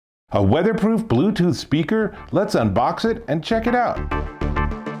A weatherproof Bluetooth speaker? Let's unbox it and check it out.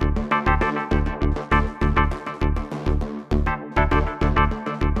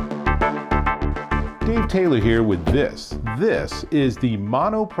 Dave Taylor here with this. This is the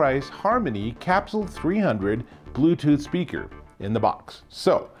Monoprice Harmony Capsule 300 Bluetooth speaker in the box.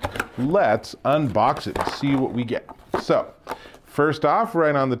 So let's unbox it and see what we get. So first off,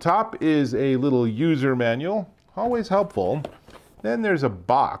 right on the top is a little user manual, always helpful. Then there's a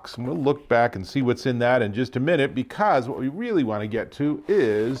box, and we'll look back and see what's in that in just a minute, because what we really want to get to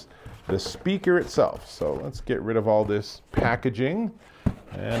is the speaker itself. So let's get rid of all this packaging.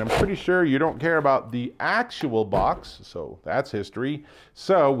 And I'm pretty sure you don't care about the actual box, so that's history.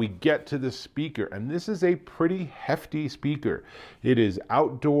 So we get to the speaker, and this is a pretty hefty speaker. It is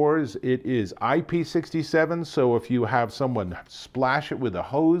outdoors, it is IP67, so if you have someone splash it with a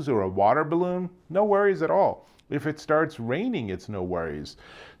hose or a water balloon, no worries at all. If it starts raining, it's no worries.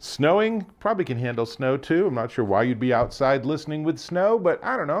 Snowing, probably can handle snow too. I'm not sure why you'd be outside listening with snow, but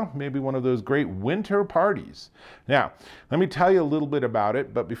I don't know, maybe one of those great winter parties. Now, let me tell you a little bit about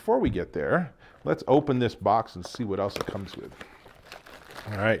it, but before we get there, let's open this box and see what else it comes with.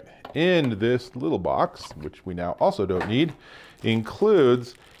 All right, in this little box, which we now also don't need,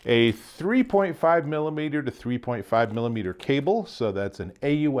 includes a 3.5 millimeter to 3.5 millimeter cable. So that's an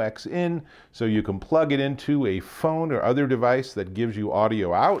AUX in, so you can plug it into a phone or other device that gives you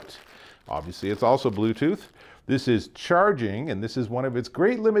audio out. Obviously, it's also Bluetooth. This is charging, and this is one of its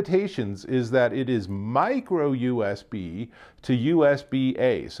great limitations, is that it is micro USB to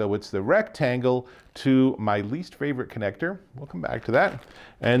USB-A. So it's the rectangle to my least favorite connector. We'll come back to that.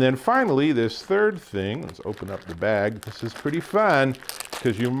 And then finally, this third thing, let's open up the bag. This is pretty fun,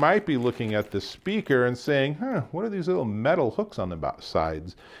 because you might be looking at the speaker and saying, what are these little metal hooks on the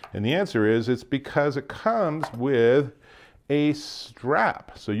sides? And the answer is, it's because it comes with a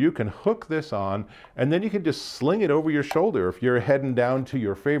strap. So you can hook this on, and then you can just sling it over your shoulder if you're heading down to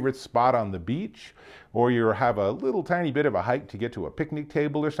your favorite spot on the beach, or you have a little tiny bit of a hike to get to a picnic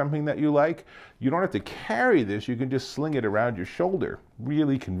table or something that you like. You don't have to carry this, you can just sling it around your shoulder.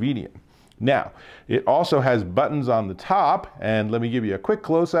 Really convenient. Now, it also has buttons on the top, and let me give you a quick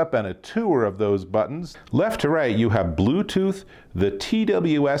close-up and a tour of those buttons. Left to right, you have Bluetooth, the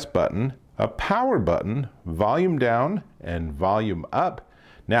TWS button, a power button, volume down, and volume up.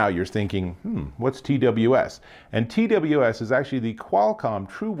 Now you're thinking, what's TWS? And TWS is actually the Qualcomm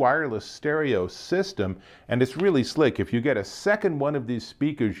True Wireless Stereo System, and it's really slick. If you get a second one of these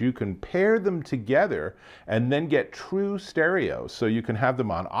speakers, you can pair them together and then get true stereo. So you can have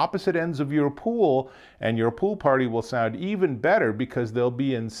them on opposite ends of your pool, and your pool party will sound even better because they'll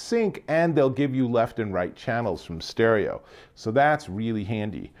be in sync and they'll give you left and right channels from stereo. So that's really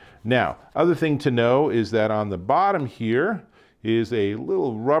handy. Now, other thing to know is that on the bottom here is a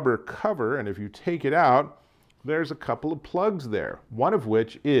little rubber cover, and if you take it out, there's a couple of plugs there, one of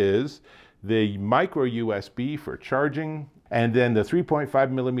which is the micro USB for charging, and then the 3.5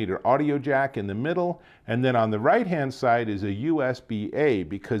 millimeter audio jack in the middle, and then on the right hand side is a USB-A,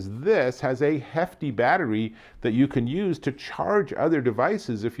 because this has a hefty battery that you can use to charge other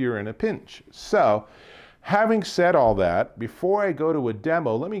devices if you're in a pinch. So having said all that, before I go to a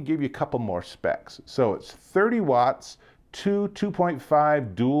demo, let me give you a couple more specs. So it's 30 watts, two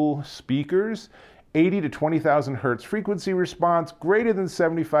 2.5 dual speakers, 80 to 20,000 hertz frequency response, greater than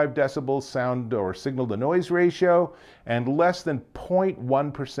 75 decibels sound or signal to noise ratio, and less than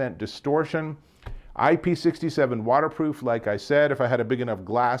 0.1% distortion. IP67 waterproof, like I said. If I had a big enough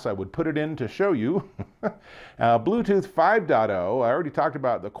glass, I would put it in to show you. Bluetooth 5.0, I already talked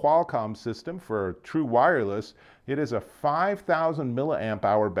about the Qualcomm system for true wireless. It is a 5,000 milliamp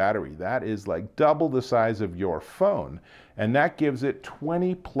hour battery. That is like double the size of your phone. And that gives it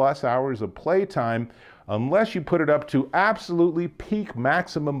 20 plus hours of playtime, unless you put it up to absolutely peak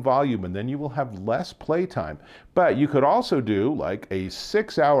maximum volume, and then you will have less playtime. But you could also do like a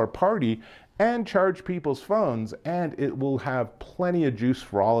 6-hour party and charge people's phones, and it will have plenty of juice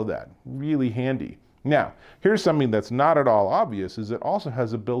for all of that. Really handy. Now, here's something that's not at all obvious, is it also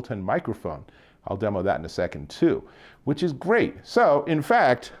has a built-in microphone. I'll demo that in a second too, which is great. So, in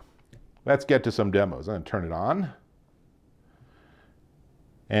fact, let's get to some demos. I'm going to turn it on.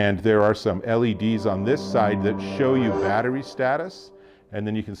 And there are some LEDs on this side that show you battery status. And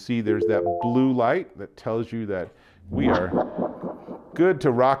then you can see there's that blue light that tells you that we are good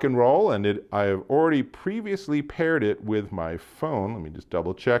to rock and roll, and I have already previously paired it with my phone. Let me just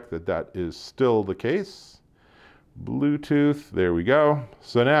double check that that is still the case. Bluetooth, there we go.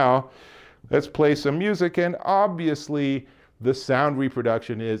 So now let's play some music, and obviously the sound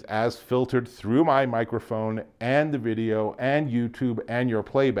reproduction is as filtered through my microphone and the video and YouTube and your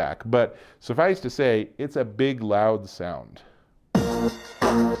playback. But suffice to say, it's a big, loud sound,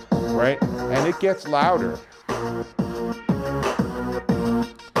 right? And it gets louder.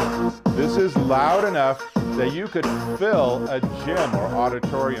 This is loud enough that you could fill a gym or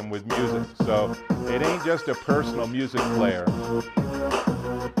auditorium with music. So it ain't just a personal music player.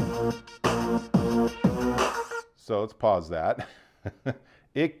 So let's pause that.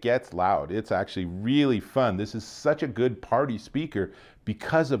 It gets loud. It's actually really fun. This is such a good party speaker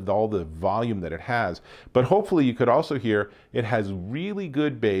because of all the volume that it has. But hopefully you could also hear it has really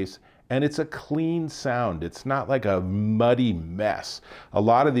good bass, and it's a clean sound. It's not like a muddy mess. A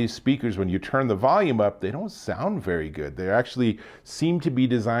lot of these speakers, when you turn the volume up, they don't sound very good. They actually seem to be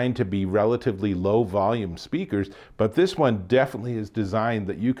designed to be relatively low volume speakers, but this one definitely is designed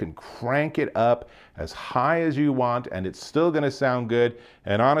that you can crank it up as high as you want and it's still gonna sound good.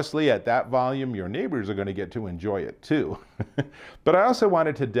 And honestly, at that volume, your neighbors are gonna get to enjoy it too. But I also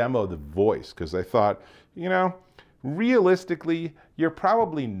wanted to demo the voice because I thought, you know, realistically, you're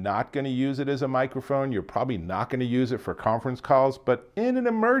probably not going to use it as a microphone. You're probably not going to use it for conference calls, but in an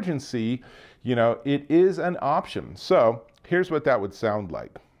emergency, you know, it is an option. So here's what that would sound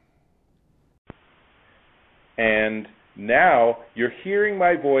like. And now you're hearing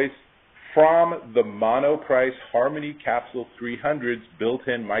my voice from the Monoprice Harmony Capsule 300's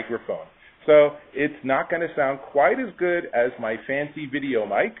built-in microphone. So it's not going to sound quite as good as my fancy video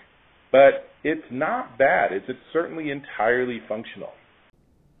mic, but it's not bad. It's certainly entirely functional.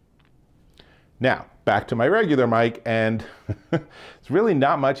 Now, back to my regular mic, and it's really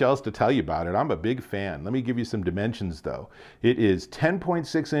not much else to tell you about it. I'm a big fan. Let me give you some dimensions though. It is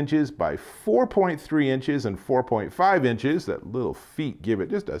 10.6 inches by 4.3 inches and 4.5 inches. That little feet give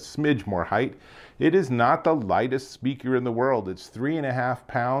it just a smidge more height. It is not the lightest speaker in the world. It's 3.5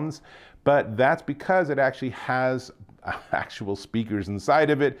 pounds, but that's because it actually has actual speakers inside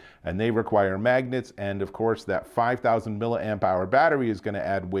of it, and they require magnets, and of course that 5,000 milliamp hour battery is going to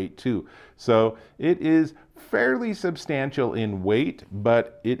add weight too. So it is fairly substantial in weight,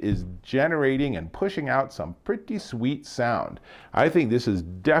 but it is generating and pushing out some pretty sweet sound. I think this is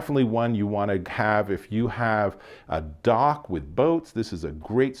definitely one you want to have if you have a dock with boats. This is a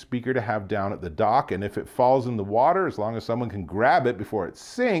great speaker to have down at the dock, and if it falls in the water, as long as someone can grab it before it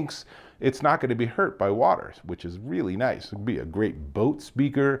sinks, it's not going to be hurt by water, which is really nice. It would be a great boat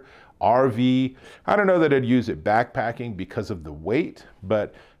speaker, RV. I don't know that I'd use it backpacking because of the weight,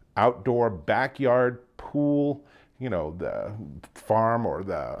 but outdoor, backyard, pool, you know, the farm or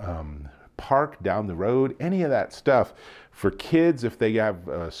the park down the road, any of that stuff. For kids, if they have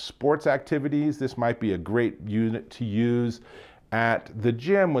sports activities, this might be a great unit to use at the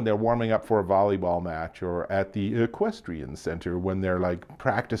gym when they're warming up for a volleyball match, or at the equestrian center when they're like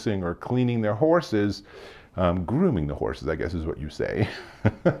practicing or cleaning their horses, grooming the horses, I guess is what you say.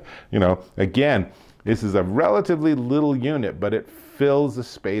 You know, again, this is a relatively little unit, but it fills the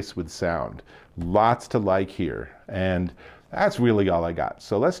space with sound. Lots to like here. And that's really all I got.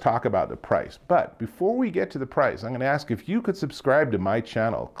 So let's talk about the price. But before we get to the price, I'm going to ask if you could subscribe to my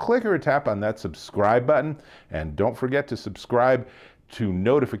channel. Click or tap on that subscribe button, and don't forget to subscribe to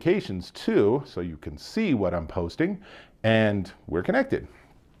notifications too, so you can see what I'm posting, and we're connected.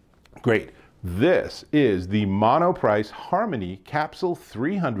 Great. This is the Monoprice Harmony Capsule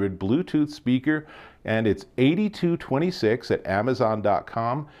 300 Bluetooth speaker, and it's $82.26 at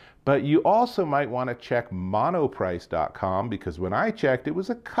Amazon.com. But you also might want to check monoprice.com, because when I checked, it was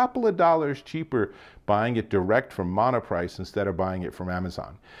a couple of dollars cheaper buying it direct from Monoprice instead of buying it from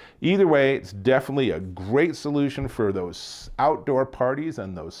Amazon. Either way, it's definitely a great solution for those outdoor parties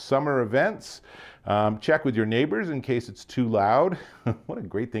and those summer events. Check with your neighbors in case it's too loud. What a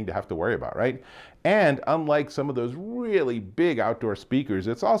great thing to have to worry about, right? And unlike some of those really big outdoor speakers,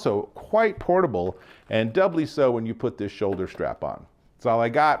 it's also quite portable, and doubly so when you put this shoulder strap on. That's all I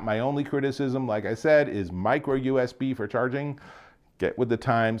got. My only criticism, like I said, is micro USB for charging. Get with the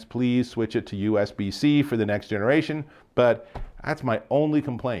times, please switch it to USB-C for the next generation. But that's my only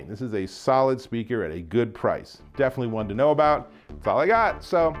complaint. This is a solid speaker at a good price. Definitely one to know about. That's all I got.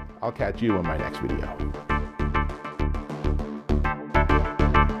 So I'll catch you in my next video.